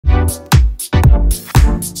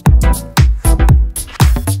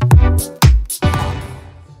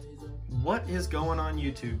What is going on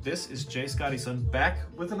YouTube? This is JScottySon back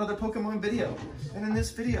with another Pokemon video. And in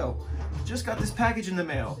this video, just got this package in the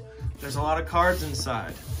mail. There's a lot of cards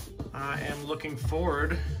inside. I am looking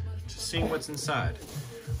forward to seeing what's inside.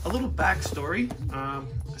 A little backstory. I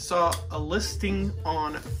saw a listing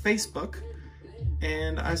on Facebook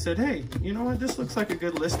and I said, hey, you know what? This looks like a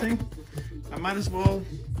good listing. I might as well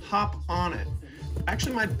hop on it.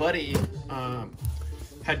 Actually, my buddy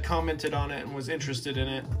had commented on it and was interested in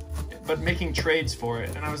it, but making trades for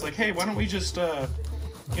it. And I was like, hey, why don't we just,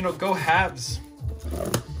 you know, go halves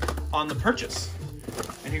on the purchase?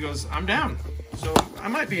 And he goes, I'm down. So I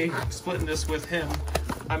might be splitting this with him.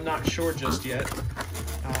 I'm not sure just yet.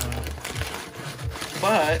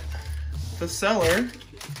 But the seller,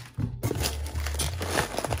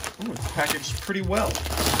 it's packaged pretty well.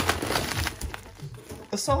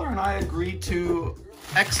 The seller and I agreed to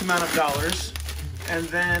X amount of dollars, and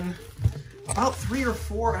then about 3 or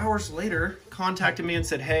 4 hours later contacted me and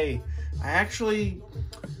said, hey, I actually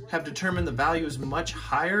have determined the value is much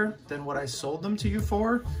higher than what I sold them to you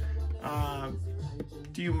for.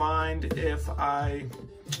 Do you mind if I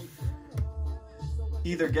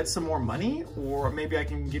either get some more money or maybe I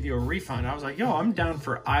can give you a refund? I was like, yo, I'm down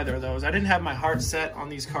for either of those. I didn't have my heart set on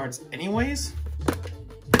these cards anyways.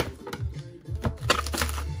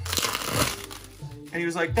 And he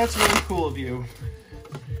was like, that's really cool of you.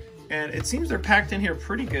 And it seems they're packed in here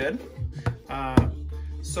pretty good.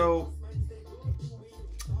 So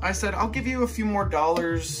I said, I'll give you a few more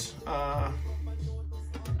dollars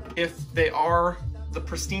if they are the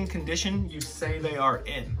pristine condition you say they are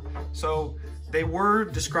in. So they were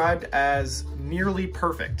described as nearly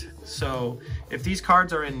perfect. So if these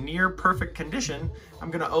cards are in near perfect condition, I'm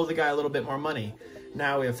gonna owe the guy a little bit more money.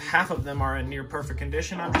 Now, if half of them are in near perfect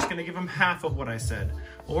condition, I'm just gonna give him half of what I said.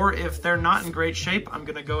 Or if they're not in great shape, I'm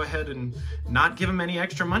gonna go ahead and not give them any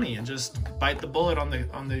extra money and just bite the bullet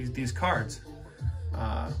on these cards.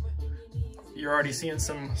 You're already seeing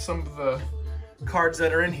some of the cards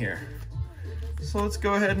that are in here. So let's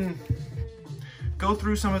go ahead and go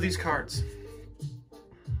through some of these cards.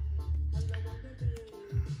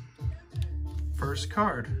 First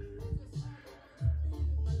card.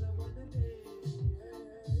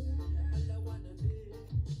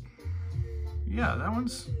 Yeah, that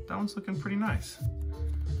one's looking pretty nice.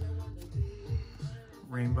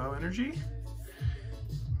 Rainbow Energy.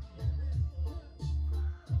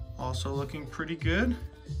 Also looking pretty good.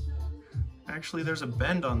 Actually, there's a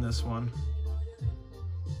bend on this one.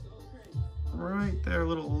 Right there, a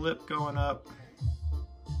little lip going up.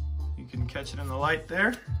 You can catch it in the light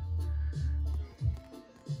there.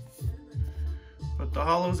 But the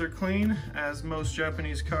hollows are clean, as most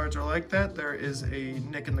Japanese cards are like that. There is a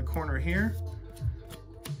nick in the corner here.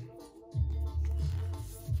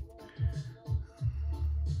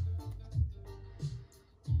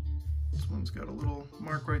 This one's got a little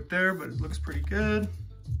mark right there, but it looks pretty good.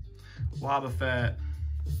 Wobbuffet.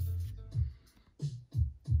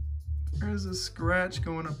 There's a scratch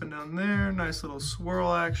going up and down there. Nice little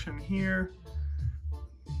swirl action here.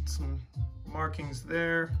 Some markings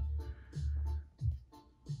there.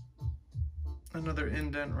 Another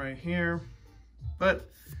indent right here. But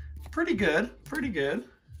pretty good, pretty good.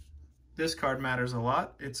 This card matters a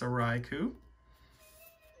lot. It's a Raikou.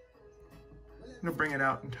 I'm gonna bring it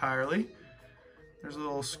out entirely. There's a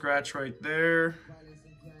little scratch right there.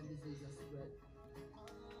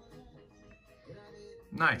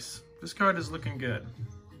 Nice. This card is looking good.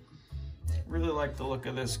 Really like the look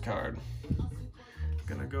of this card.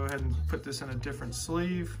 Gonna go ahead and put this in a different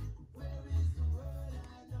sleeve.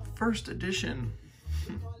 First edition.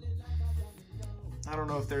 I don't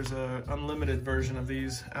know if there's an unlimited version of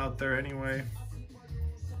these out there anyway.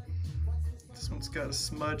 This one's got a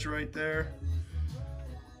smudge right there.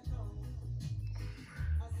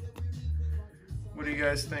 What do you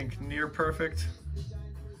guys think? Near perfect?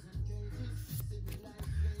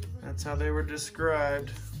 That's how they were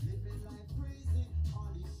described.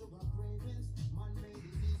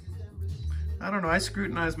 I don't know, I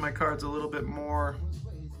scrutinize my cards a little bit more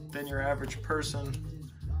than your average person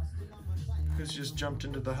who's just jumped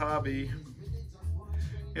into the hobby.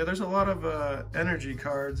 Yeah, there's a lot of energy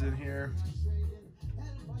cards in here.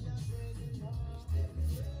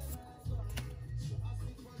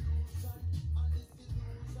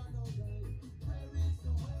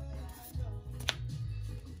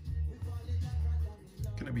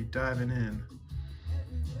 Gonna be diving in.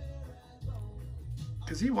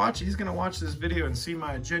 Because he's gonna watch this video and see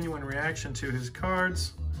my genuine reaction to his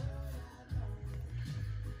cards.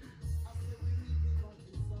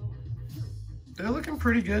 They're looking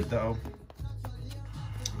pretty good though.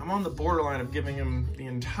 I'm on the borderline of giving him the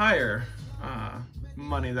entire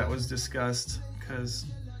money that was discussed because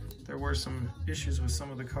there were some issues with some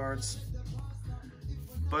of the cards.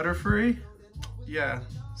 Butterfree, yeah,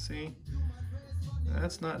 see,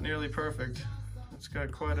 that's not nearly perfect. It's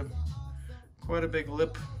got quite a big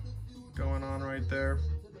lip going on right there,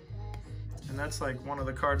 and that's like one of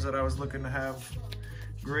the cards that I was looking to have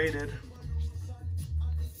graded.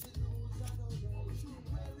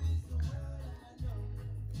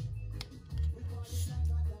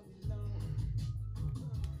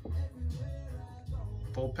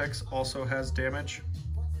 Vulpix also has damage.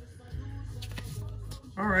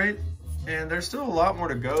 All right, and there's still a lot more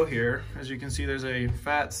to go here. As you can see, there's a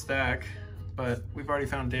fat stack, but we've already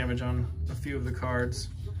found damage on a few of the cards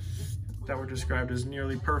that were described as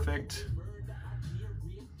nearly perfect.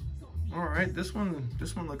 All right, this one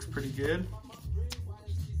looks pretty good.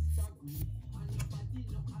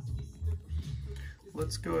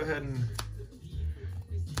 Let's go ahead and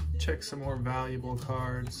check some more valuable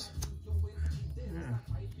cards. Yeah.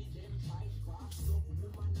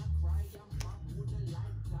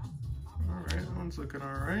 All right, that one's looking all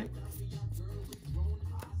right.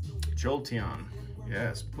 Jolteon,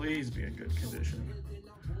 yes, please be in good condition.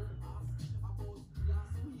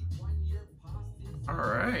 All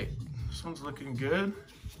right, this one's looking good.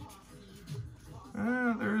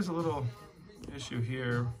 There is a little issue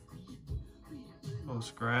here. A little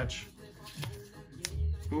scratch.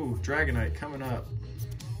 Ooh, Dragonite coming up.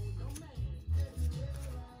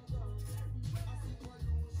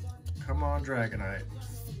 Come on, Dragonite.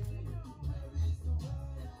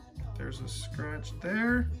 There's a scratch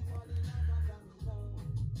there.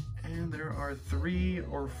 And there are 3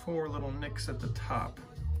 or 4 little nicks at the top.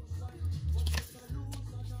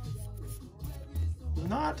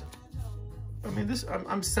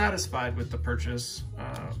 I'm satisfied with the purchase,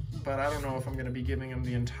 but I don't know if I'm going to be giving him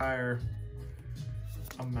the entire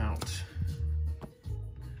amount.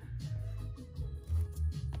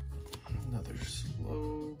 Another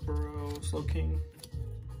Slowking.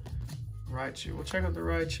 Raichu. We'll check out the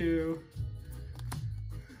Raichu.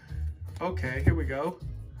 Okay, here we go.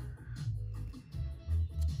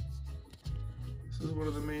 This is one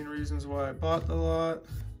of the main reasons why I bought the lot.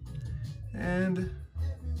 And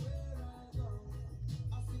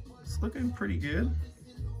it's looking pretty good.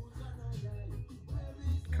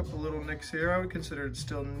 A couple little nicks here. I would consider it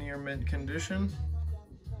still near mint condition.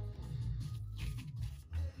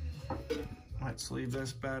 Might sleeve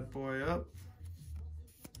this bad boy up.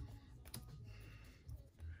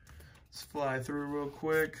 Let's fly through real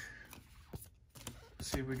quick.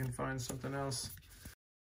 See if we can find something else.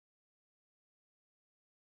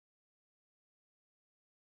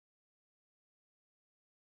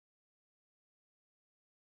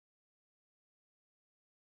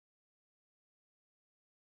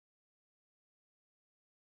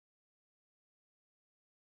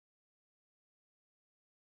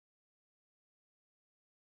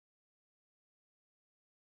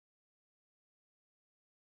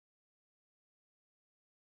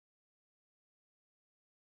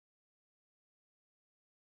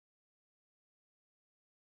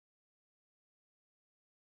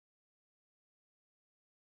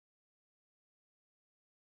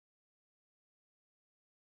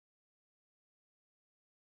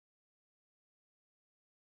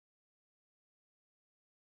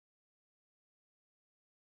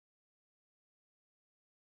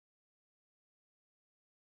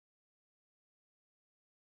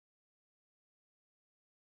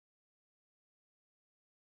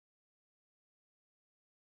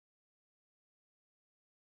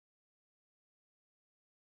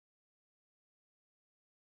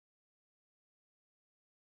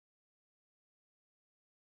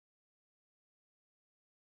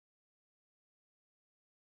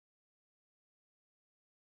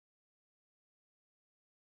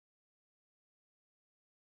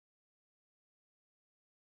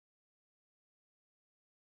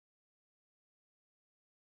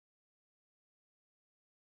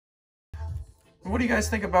 What do you guys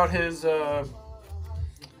think about his,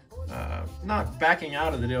 not backing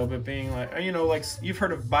out of the deal, but being like, you know, like you've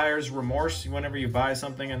heard of buyer's remorse whenever you buy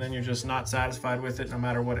something and then you're just not satisfied with it no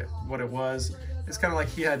matter what it was. It's kind of like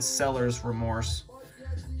he had seller's remorse.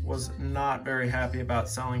 Was not very happy about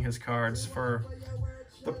selling his cards for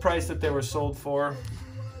the price that they were sold for.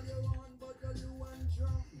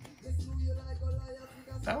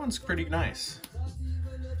 That one's pretty nice.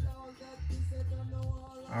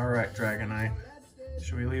 All right, Dragonite.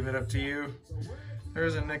 Should we leave it up to you?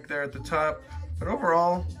 There's a nick there at the top, but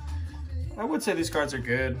overall, I would say these cards are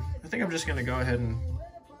good. I think I'm just gonna go ahead and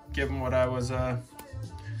give him what I was,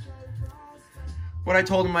 what I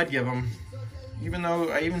told him I'd give him. Even though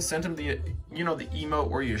I even sent him the, you know, the emote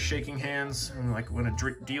where you're shaking hands and like when a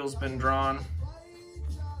deal's been drawn.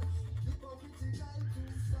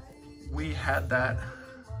 We had that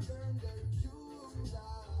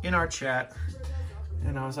in our chat,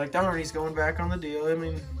 and I was like, darn, he's going back on the deal. I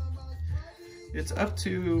mean, it's up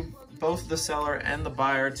to both the seller and the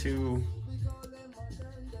buyer to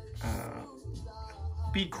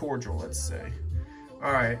be cordial, let's say.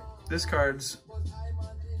 All right, this card's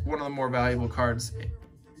one of the more valuable cards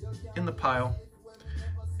in the pile.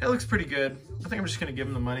 It looks pretty good. I think I'm just gonna give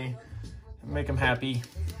him the money and make him happy.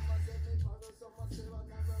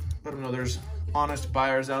 Let him know there's honest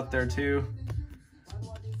buyers out there too.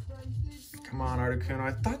 Come on, Articuno.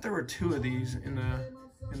 I thought there were 2 of these in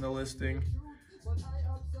the listing.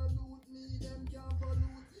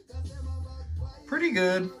 Pretty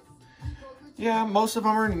good. Yeah, most of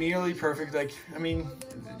them are nearly perfect. Like, I mean,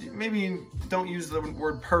 maybe don't use the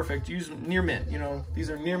word perfect. Use near mint. You know,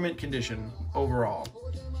 these are near mint condition overall.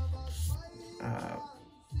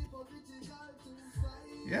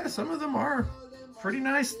 Yeah, some of them are pretty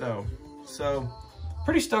nice though. So,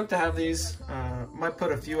 pretty stoked to have these. Might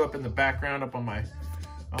put a few up in the background, up on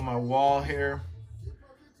my wall here.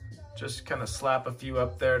 Just kind of slap a few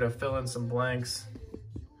up there to fill in some blanks.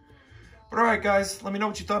 But all right, guys, let me know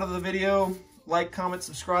what you thought of the video. Like, comment,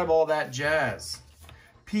 subscribe, all that jazz.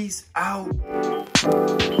 Peace out.